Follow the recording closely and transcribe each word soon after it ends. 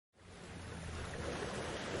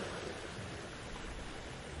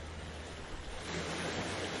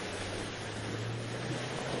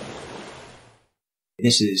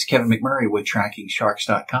This is Kevin McMurray with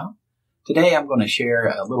TrackingSharks.com. Today I'm going to share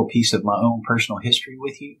a little piece of my own personal history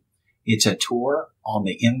with you. It's a tour on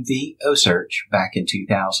the MV OCEARCH back in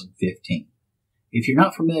 2015. If you're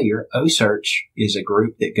not familiar, OCEARCH is a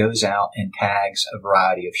group that goes out and tags a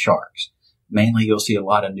variety of sharks. Mainly you'll see a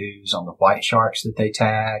lot of news on the white sharks that they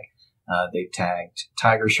tag. They've tagged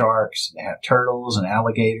tiger sharks. They have turtles and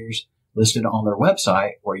alligators listed on their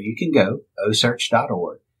website where you can go,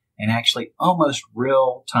 OCEARCH.org, and actually almost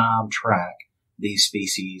real-time track these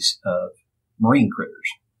species of marine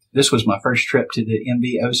critters. This was my first trip to the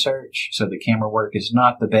MV OCEARCH, so the camera work is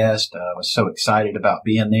not the best. I was so excited about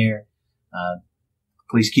being there.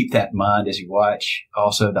 Please keep that in mind as you watch.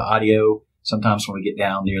 Also, the audio, sometimes when we get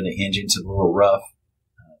down near the engine, it's a little rough,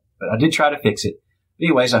 but I did try to fix it. But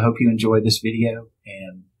anyways, I hope you enjoyed this video,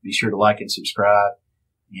 and be sure to like and subscribe,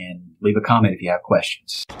 and leave a comment if you have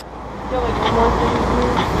questions.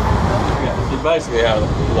 Yeah, so basically how,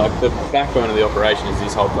 like, the backbone of the operation is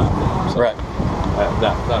this whole platform. So right.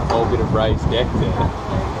 That whole bit of raised deck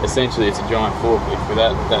there, essentially it's a giant forklift with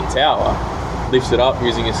that tower, lifts it up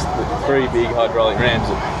using three big hydraulic rams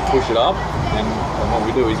that push it up, and what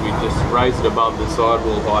we do is we just raise it above the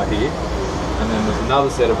sidewall height here, and then there's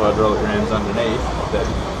another set of hydraulic rams underneath that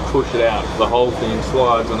push it out. The whole thing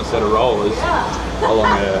slides on a set of rollers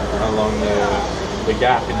along the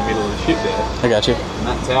gap in the middle of the ship there. I got you.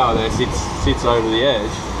 And that tower there sits over the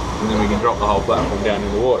edge, and then we can drop the whole platform down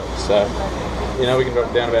in the water. So, you know, we can drop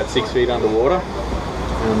it down about 6 feet underwater,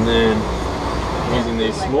 and then using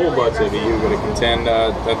these small boats over here, we've got a contender,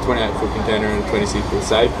 a 28-foot contender and a 26-foot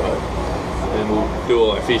safe boat, and we'll do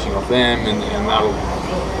all our fishing off them, and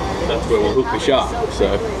that's where we'll hook the shark.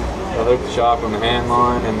 So they'll hook the shark on the hand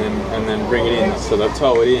line, and then bring it in. So they'll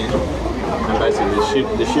tow it in, and basically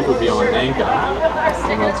the ship will be on an anchor,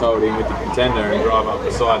 and they'll tow it in with the contender and drive up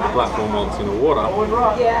beside the platform while it's in the water,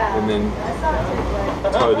 and then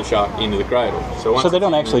tow the shark into the cradle. So they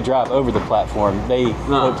don't actually drive over the platform; they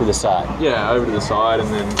go to the side. Yeah, over to the side, and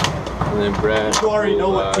then Brad will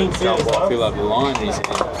fill up the line he's in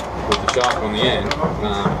with the shark on the end.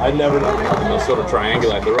 And they'll sort of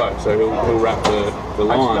triangulate the rope, so he'll wrap the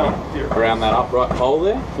line around that upright pole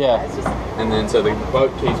there. Yeah. And then so the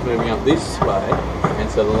boat keeps moving up this way, and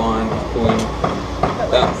so the line is pulling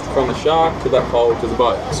that from the shark to that pole to the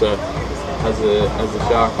boat. So as the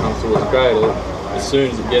shark comes towards the cradle, as soon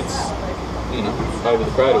as it gets, you know, over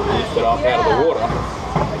the cradle, we lift it up out of the water,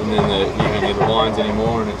 and then you don't need the lines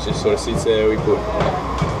anymore, and it just sort of sits there. We put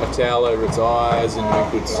a towel over its eyes, and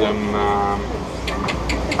we put some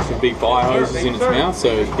big fire hoses in its mouth, so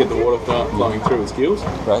to get the water flowing through its gills.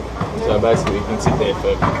 Right. So basically, you can sit there for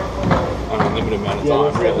an unlimited amount of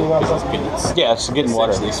time, really, because it's getting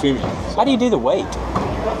water. Swimming. How do you do the weight?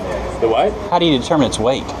 The weight? How do you determine its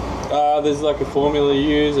weight? There's like a formula you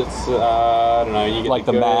use. It's I don't know. You get like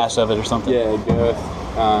the mass of it or something. Yeah, girth.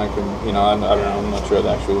 You know, I don't know. I'm not sure of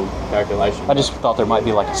the actual calculation. I just thought there might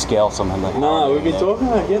be like a scale, something like that. No, we've been talking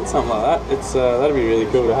about getting something like that. It's that'd be really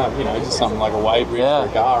cool to have. You know, just something like a weight bridge for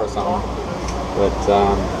a car or something. But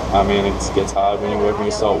I mean, it gets hard when you're working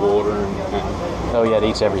with salt water and oh yeah, it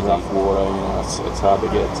eats everything. Rough water. You know, it's hard to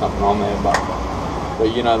get something on there.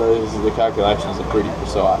 But you know, the calculations are pretty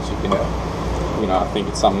precise. You can. You know, I think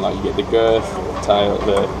it's something like you get the girth, the tail,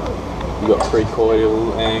 you got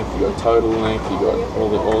pre-coital length, you got total length, you got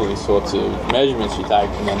all these sorts of measurements you take,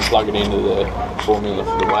 and then plug it into the formula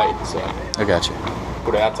for the weight. So I got you.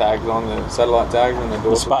 Put our tags on, the satellite tags, and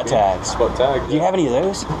the spot tags. Spot tags. Do you have any of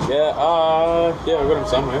those? Yeah, I've got them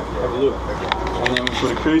somewhere. Have a look. And then we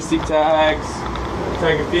put acoustic tags.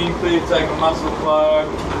 Take a fin clip, take a muscle flow,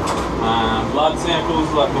 blood samples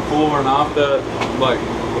like before and after. Like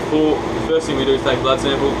before, the first thing we do is take blood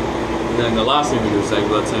sample, and then the last thing we do is take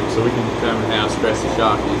blood sample, so we can determine how stressed the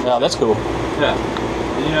shark is. Oh, that's cool. Yeah,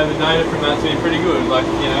 and you know the data from that's been pretty good. Like,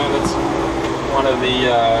 you know, that's one of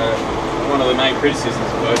the main criticisms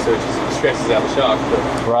of OCEARCH is it stresses out the shark. But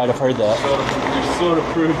right, I've heard that. We've sort of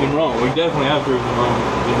proved them wrong. We definitely have proved them wrong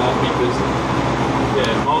in that, because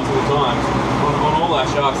multiple times on all our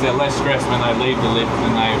sharks, they're less stressed when they leave the lift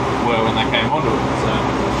than they were when they came onto it. So.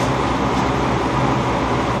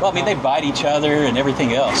 Well, I mean, they bite each other and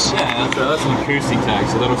everything else. Yeah, that's right. That's an acoustic tag,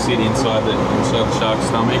 so that'll sit inside the shark's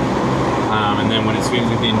stomach, and then when it swims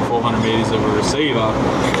within 400 meters of a receiver,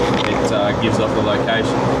 it gives off the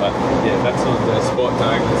location. But yeah, that's on the spot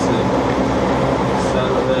tag. That's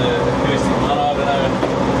the acoustic one. I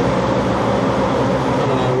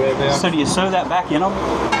don't know where they are. So do you sew that back in them?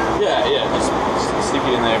 Yeah, just stick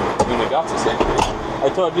it in there in the guts essentially. Hey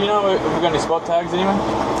Todd, do you know if we've got any spot tags anyway?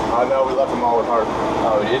 No, we left them all with Hart.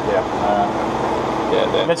 Oh, we did? Yeah.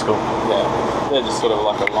 That's cool. Yeah, they're just sort of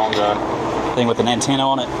like a longer thing with an antenna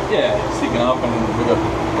on it. Yeah, sticking up, and we've got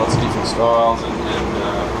lots of different styles, and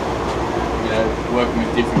working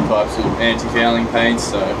with different types of anti-fouling paints.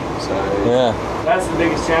 So yeah, that's the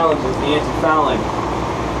biggest challenge is the anti-fouling.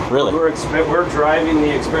 Really, we're driving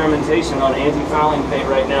the experimentation on anti-fouling paint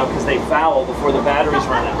right now because they foul before the batteries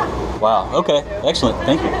run out. Wow. Okay. Excellent.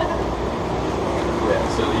 Thank you. Yeah.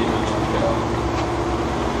 So you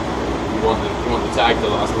want the tag to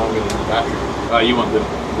last longer than the battery. You want the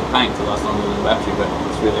paint to last longer than the battery, but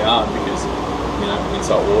it's really hard because in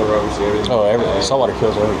salt water, obviously everything. Oh, everything. Saltwater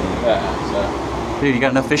kills everything. Yeah. So. Dude, you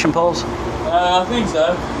got enough fishing poles? I think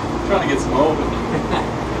so. I'm trying to get some more, but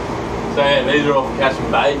so yeah, these are all for catching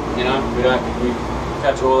bait. We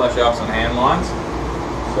catch all our sharks on hand lines.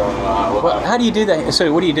 So how do you do that?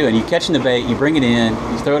 So what are you doing? You catching the bait, you bring it in,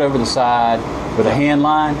 you throw it over the side with a hand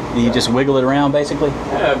line, and you just wiggle it around, basically.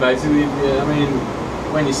 Yeah, basically. Yeah, I mean,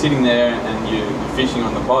 when you're sitting there and you're fishing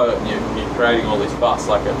on the boat and you're creating all this fuss,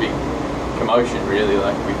 like a big commotion, really.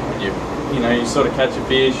 Like when you sort of catch a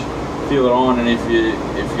fish, feel it on, and if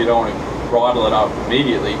you don't want to bridle it up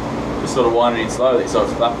immediately, just sort of wind it in slowly so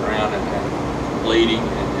it's flapping around and bleeding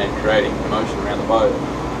and creating commotion around the boat,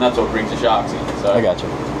 and that's what brings the sharks in. So I got you.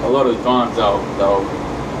 A lot of the times they'll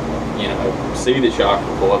see the shark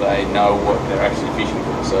before they know what they're actually fishing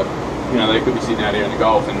for. So they could be sitting out here in the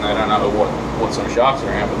Gulf and they don't know what sort of sharks are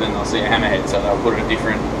around, but then they'll see a hammerhead, so they'll put a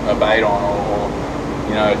different bait on or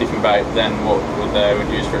a different bait than what they would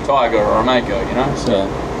use for a tiger or a mako, So, yeah.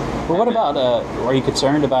 Well, what about, are you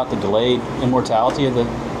concerned about the delayed immortality of the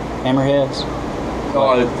hammerheads?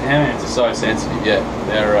 Oh, the hammerheads are so sensitive, yeah.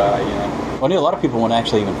 They're, Well, I knew a lot of people won't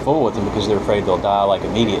actually even fool with them because they're afraid they'll die, like,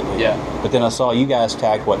 immediately. Yeah. But then I saw you guys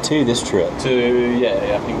tagged, 2 this trip? 2,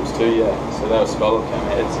 yeah, I think it was 2, yeah. So they were scallop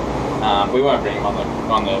hammerheads. We won't bring them on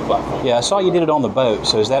the platform. Yeah, I saw you did it on the boat,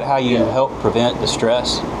 so is that how you help prevent the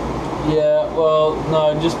stress? Yeah, well,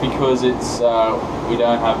 no, just because it's, we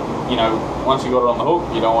don't have, once you got it on the hook,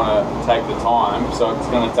 you don't want to take the time, so it's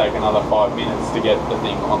going to take another 5 minutes to get the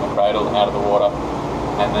thing on the cradle and out of the water,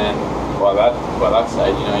 and then by that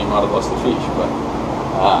stage, you might have lost the fish, but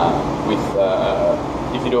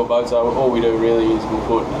if you do a boat sail, all we do really is we'll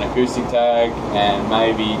put an acoustic tag and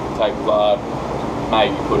maybe take blood,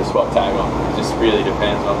 maybe put a spot tag on. It just really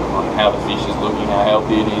depends on how the fish is looking, how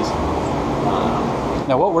healthy it is.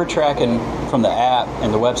 Now, what we're tracking from the app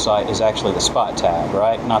and the website is actually the spot tag,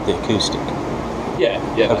 right? Not the acoustic. Yeah,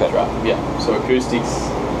 that's right. Yeah, so acoustics,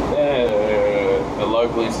 the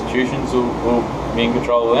local institutions will be in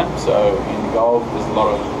control of them. So in the Gulf, there's a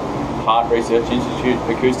lot of Heart Research Institute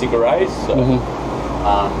acoustic arrays. So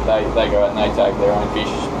they go out and they tag their own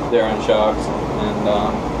fish, their own sharks, and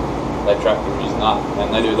they track them using that.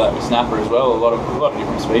 And they do that with snapper as well. A lot of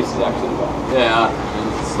different species actually. But yeah,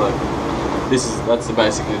 it's like. That's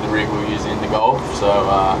basically the rig we use in the Gulf. So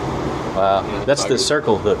wow, that's the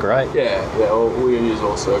circle hook, right? Yeah. We use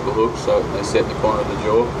all circle hooks, so they set in the corner of the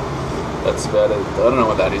jaw. That's about it. I don't know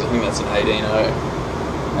what that is. I think that's an 18-0.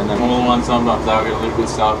 And then all one sometimes they'll get a little bit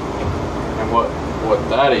stuck. And what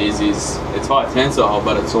that is it's high tensile,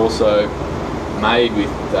 but it's also made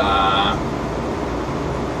with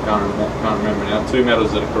can't remember now. 2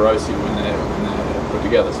 metals that are corrosive when they're put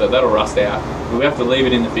together, so that'll rust out. We have to leave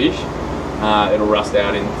it in the fish. It'll rust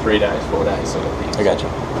out in 3 days, 4 days, sort of thing. I got you.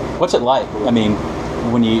 What's it like? I mean,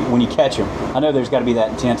 when you catch them, I know there's got to be that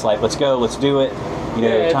intense, like, let's go, let's do it.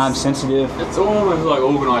 Time sensitive. It's almost like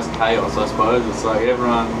organised chaos, I suppose. It's like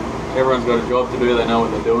everyone's got a job to do. They know what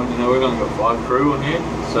they're doing. We've only got 5 crew on here,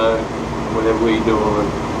 so whatever we do,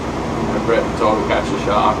 Brett and Todd will catch the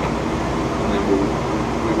shark, and then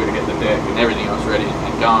we've got to get the deck and everything else ready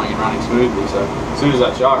and going and running smoothly. So as soon as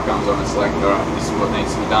that shark comes on, it's like, all right, this is what needs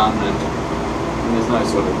to be done, and there's no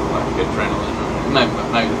sort of like adrenaline.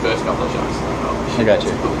 Maybe the first couple of sharks, like, oh shit, I got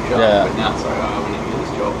you. That's a cool shark. Yeah. But now it's like, oh, we need to get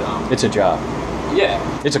this job done. It's a job. Yeah.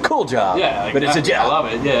 It's a cool job. Yeah, exactly. But it's a job. I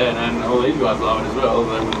love it. Yeah, and all these guys love it as well.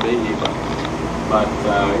 They wouldn't be here, but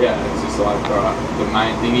yeah, it's just like, all right, the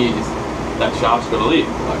main thing is that shark's got to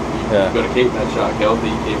live. Like you've got to keep that shark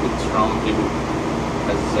healthy, keep it strong, keep it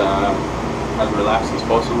as relaxed as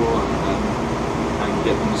possible, and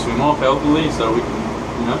get them to swim off healthily, so we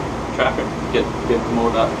can track it, get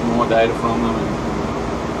more data from them,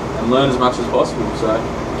 and learn as much as possible. So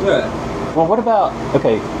yeah. Well, what about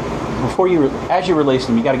as you release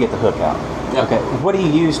them, you got to get the hook out. Yep. Okay. What do you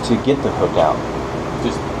use to get the hook out?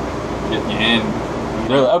 Just get your hand.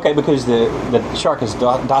 Really? Okay, because the shark is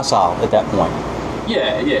docile at that point.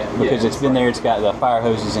 Yeah. Because it's been there, it's got the fire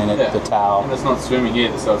hoses in it, the towel. And it's not swimming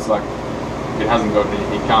either, so it's like it hasn't got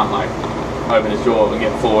any. It can't like open its jaw and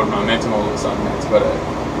get forward momentum all of a sudden.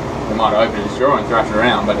 It might open its jaw and thrash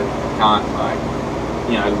around, but it can't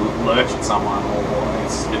lurch at someone or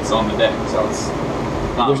it's on the deck. So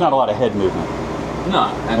there's not a lot of head movement.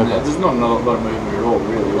 No, and there's not a lot of movement at all,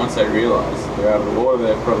 really. Once they realise they're out of the water,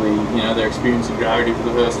 they're probably, they're experiencing gravity for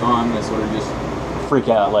the first time. They sort of just freak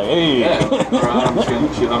out, like, hey. Yeah, right. I'm just going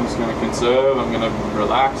to conserve. I'm going to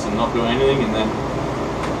relax and not do anything, and then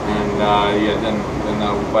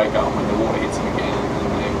they'll wake up when the water hits them again,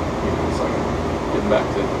 and they, it's like getting back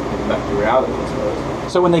to reality, I suppose.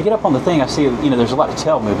 So when they get up on the thing, I see, there's a lot of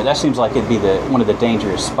tail movement. That seems like it'd be one of the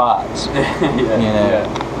dangerous spots. Yeah.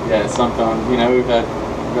 Sometimes, we've had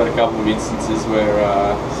a couple of instances where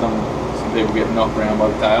some people get knocked around by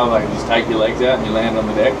the tail. They can just take your legs out and you land on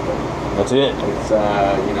the deck. That's it. It's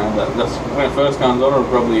that's when it first comes on. It'll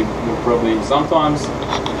probably sometimes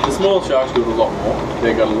the small sharks do it a lot more.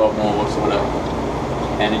 They've got a lot more sort of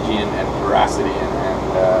energy and veracity, and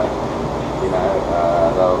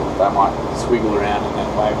they might swiggle around and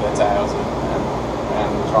then wave their tails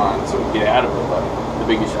and try and sort of get out of it. But the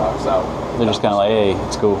bigger sharks, they're just kind of like, hey,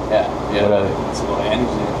 it's cool. Yeah. It's a lot of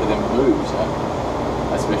energy for them to move, so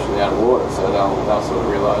especially out of water. So they'll sort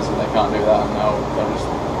of realise that they can't do that, and they'll just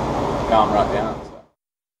calm right down. So.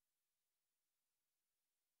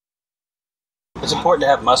 It's important to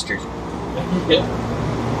have mustard. Yeah.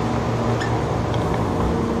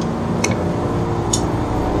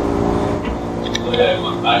 So yeah,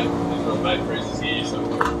 my mate, there's real mate freezes here, so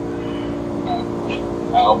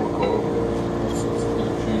albacore,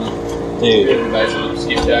 tuna. Dude. They sort of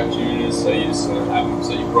skipjack tunas, so you just sort of have them,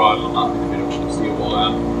 so you fry them up with a bit of steel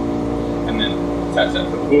wire, and then attach that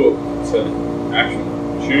to the hook, so the actual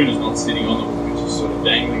tuna's not sitting on the hook, which is sort of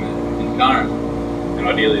dangling in the current. And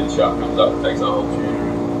ideally, the shark comes up, takes the whole tuna,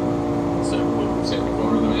 and sort of set the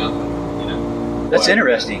corner of them out. That's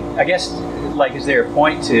interesting. I guess, is there a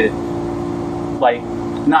point to,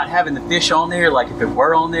 not having the fish on there? Like, if it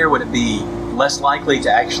were on there, would it be less likely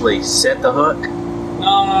to actually set the hook?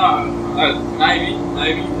 No, maybe.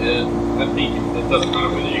 I think it doesn't matter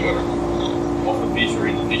whether you got it off the fish or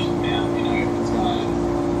in the fish's mouth.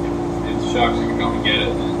 If the sharks are going to come and get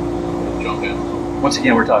it, then it'll jump out. Once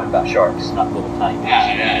again, we're talking about sharks, not little tiny fish.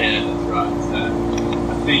 Yeah, that's right. So,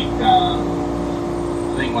 I think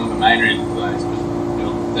one of the main reasons for that is because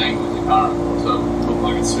it'll dangle in the current, so it'll look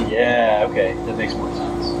like it's swimming. Yeah, okay, that makes more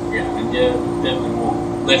sense. Yeah, and definitely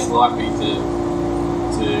less likely for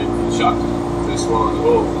the shark to swallow the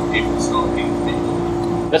hook if it's not in the fish.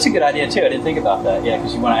 That's a good idea too. I didn't think about that. Yeah,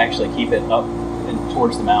 because you want to actually keep it up and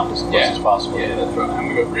towards the mouth as close as possible. Yeah, that's right. And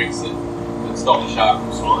we've got bricks that stop the shark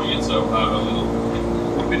from swallowing it. So a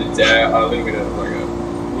little bit of dowel, a little bit of like a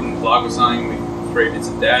wooden plug or something with 3 bits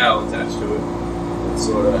of dowel attached to it. And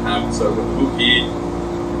sort of have we've got the hook here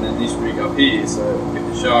and then this rig up here. So if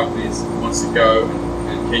the shark wants to go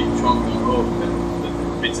and keep chonking on the hook, then the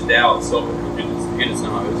bits of dowel will stop it and hit its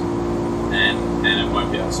nose, and it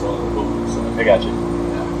won't be able to swallow the hook. So I got you.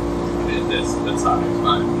 That's hard to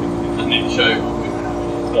explain. I need to show you what we're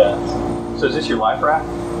having. Yeah. So is this your life raft?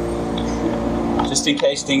 Just in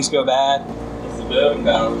case things go bad? It's the bourbon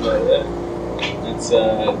barrel right there. It's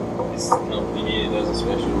this company here does a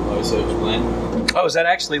special OCEARCH blend. Oh, is that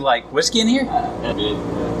actually like whiskey in here? A bit, yeah.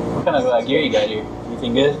 What kind of gear you got here?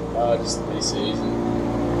 Anything good? Just PCs and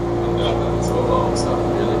it's all old stuff,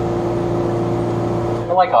 really.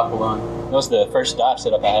 I like Aqualung. That was the first dive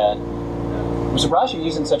setup I had. I'm surprised you're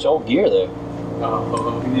using such old gear though. We got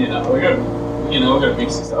a big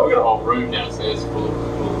system. We got a whole room downstairs full of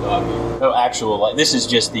dive gear. Oh, actual, this is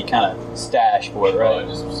just the kind of stash for it, right?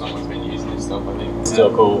 Just someone's been using this stuff, I think. Still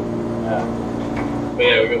cool. Yeah. But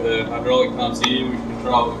yeah, we've got the hydraulic pumps here. We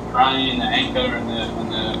control the crane, the anchor, and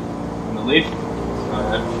the lift. So I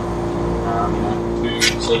have 2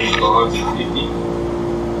 75s and 50.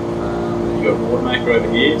 You've got water maker over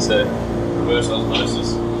here, so reverse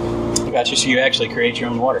osmosis. I got you. So you actually create your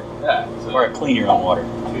own water? Yeah. So or clean your own water?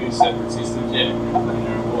 2 separate systems, clean your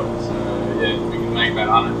own water. So yeah, we can make about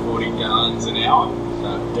 140 gallons an hour. So.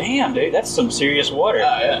 Damn, dude, that's some serious water.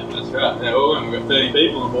 Yeah, that's right. Yeah, well, when we've got 30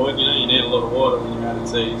 people on board, you need a lot of water when you're out at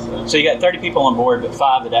sea. So you got 30 people on board, but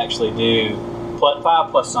 5 that actually do, 5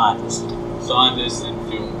 plus scientists. Scientists and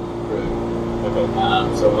fuel crew. Okay.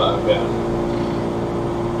 So we'll have about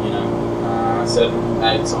 7,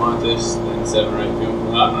 8 scientists, and 7 or 8 film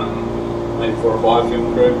crew, maybe 4 or 5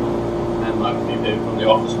 film crew, and like a few people from the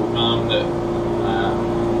office will come that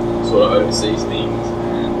sort of oversees things,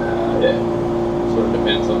 and sort of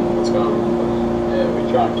depends on what's going on. But yeah, we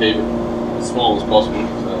try and keep it as small as possible.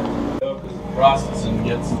 So rusts and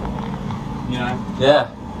gets, Yeah.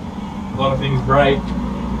 a lot of things break.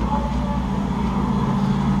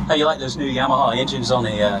 How you like those new Yamaha engines on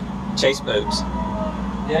the chase boats?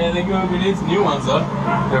 Yeah, they're good. We need some new ones though.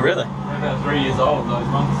 Oh, really? They're about 3 years old, those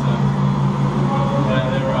ones. So yeah,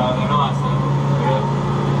 they're nice. We've got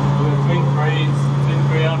twin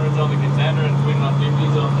 300s on the Contender and twin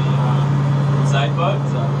 150s on the safe boat.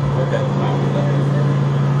 So Okay.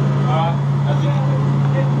 alright, that's it.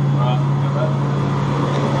 Alright,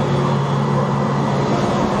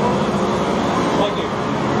 thank you.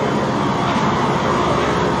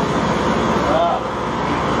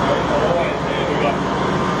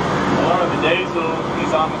 A lot of the diesel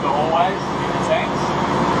is on the hallways in the tanks.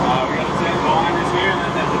 We've got a tank behind us here, and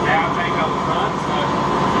then there's a power tank up the front. So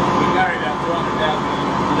we carry about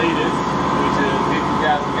 200,000 litres, which is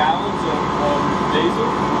 50,000 gallons of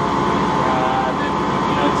diesel. Then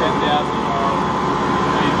 10,000 of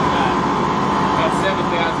even that. About 7,000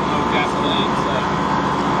 of gasoline. So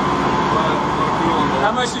a lot of fuel on board.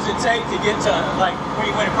 How much does it take to get to, like, when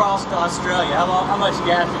you went across to Australia? How much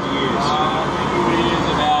gas did you use? I think we use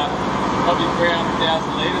about probably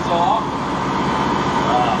 300,000 litres a lot.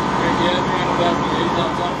 Yeah, 300,000 litres on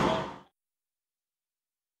top of that.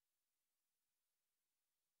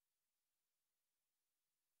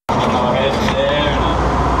 There and a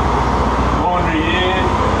laundry here.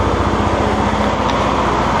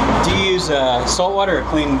 Do you use salt water or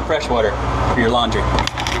clean fresh water for your laundry?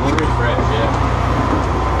 Laundry fresh, yeah.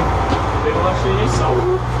 People actually use salt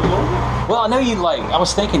water for laundry? Well, I know you I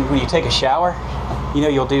was thinking when you take a shower,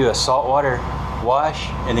 you'll do a salt water wash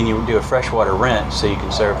and then you do a fresh water rinse so you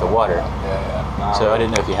conserve the water. Yeah. Nah, So I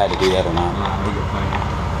didn't know if you had to do that or not. Nah, we've got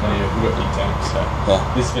plenty of, we've got big tanks, so. Yeah.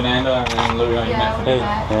 This is Fernando and then Louis on your map. Hey,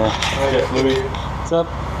 yeah. Hey, Louis. What's up?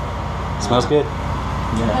 Smells good.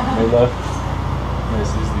 Yeah, hello. This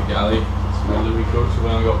is the galley. It's where Louis cooks. We've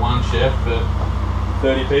only got one chef, but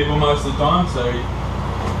 30 people most of the time, so.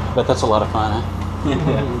 But that's a lot of fun, huh?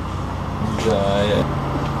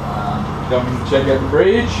 Come and check out the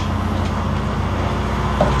bridge.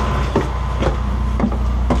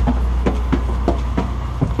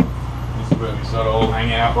 This is where we sort of all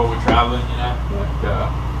hang out while we're traveling,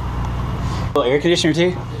 Little air conditioner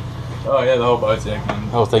too? Oh yeah, the whole boat's air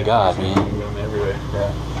conditioned. Oh, thank God, man. We've got them everywhere.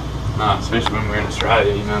 Yeah. Nah, especially when we're in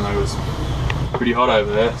Australia, like it was pretty hot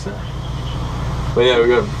over there. So. But yeah, we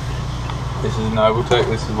got this is Noveltech.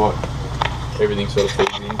 This is what everything sort of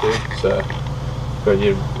feeds into. So got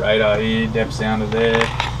your radar here, depth sounder there,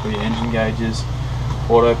 got your engine gauges,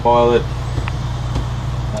 autopilot,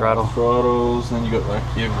 throttles. Then you got like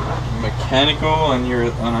your mechanical and your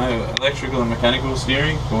electrical and mechanical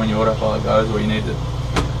steering for when your autopilot goes, or you need to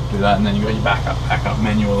do that. And then you got your backup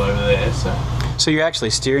manual over there. So you're actually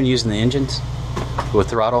steering using the engines with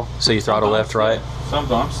throttle? So you throttle left, right? Yeah.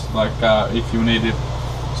 Sometimes, like if you need to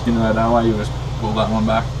stimulate that way, you just pull that one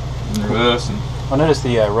back in reverse. And I noticed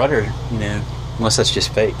the rudder, unless that's just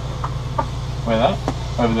fake. where that?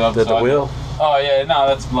 Over the other side. The wheel? Oh yeah, no,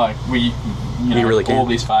 that's like you really all can.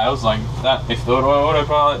 these fails like that. If the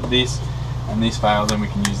autopilot this and this fail, then we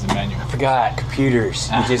can use the manual. I forgot, computers.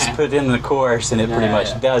 You just put it in the course and it pretty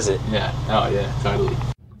much does it. Yeah. Oh yeah, totally.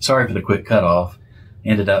 Sorry for the quick cutoff.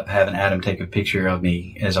 Ended up having Adam take a picture of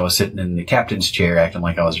me as I was sitting in the captain's chair acting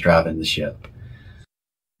like I was driving the ship.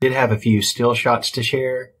 Did have a few still shots to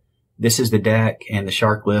share. This is the deck and the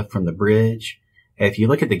shark lift from the bridge. If you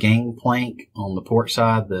look at the gangplank on the port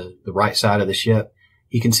side, the right side of the ship,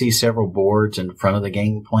 you can see several boards in front of the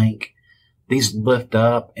gangplank. These lift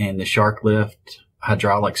up and the shark lift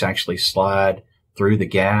hydraulics actually slide through the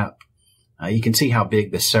gap. You can see how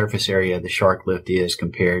big the surface area of the shark lift is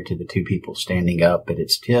compared to the two people standing up at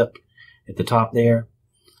its tip at the top there.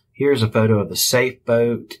 Here's a photo of the safe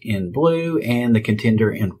boat in blue and the Contender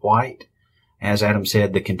in white. As Adam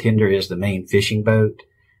said, the Contender is the main fishing boat.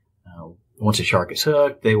 Once a shark is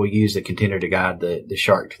hooked, they will use the Contender to guide the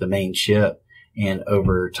shark to the main ship and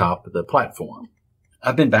over top of the platform.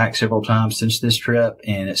 I've been back several times since this trip,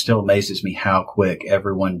 and it still amazes me how quick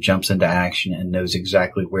everyone jumps into action and knows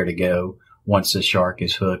exactly where to go once the shark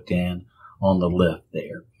is hooked in on the lift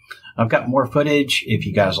there. I've got more footage. If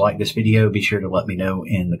you guys like this video, be sure to let me know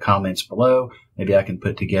in the comments below. Maybe I can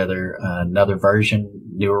put together another version,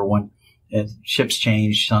 newer one. Ship's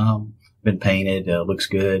changed some, been painted, looks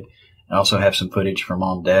good. I also have some footage from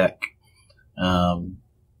on deck.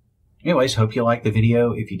 Anyways, hope you liked the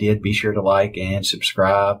video. If you did, be sure to like and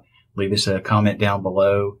subscribe. Leave us a comment down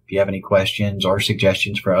below if you have any questions or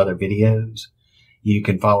suggestions for other videos. You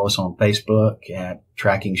can follow us on Facebook at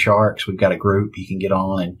Tracking Sharks. We've got a group you can get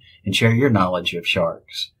on and share your knowledge of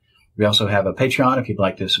sharks. We also have a Patreon if you'd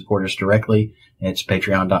like to support us directly. It's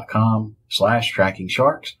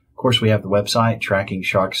patreon.com/trackingsharks. Of course, we have the website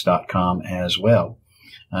trackingsharks.com as well.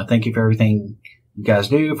 Thank you for everything you guys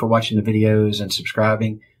do, for watching the videos and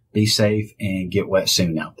subscribing. Be safe and get wet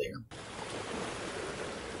soon out there.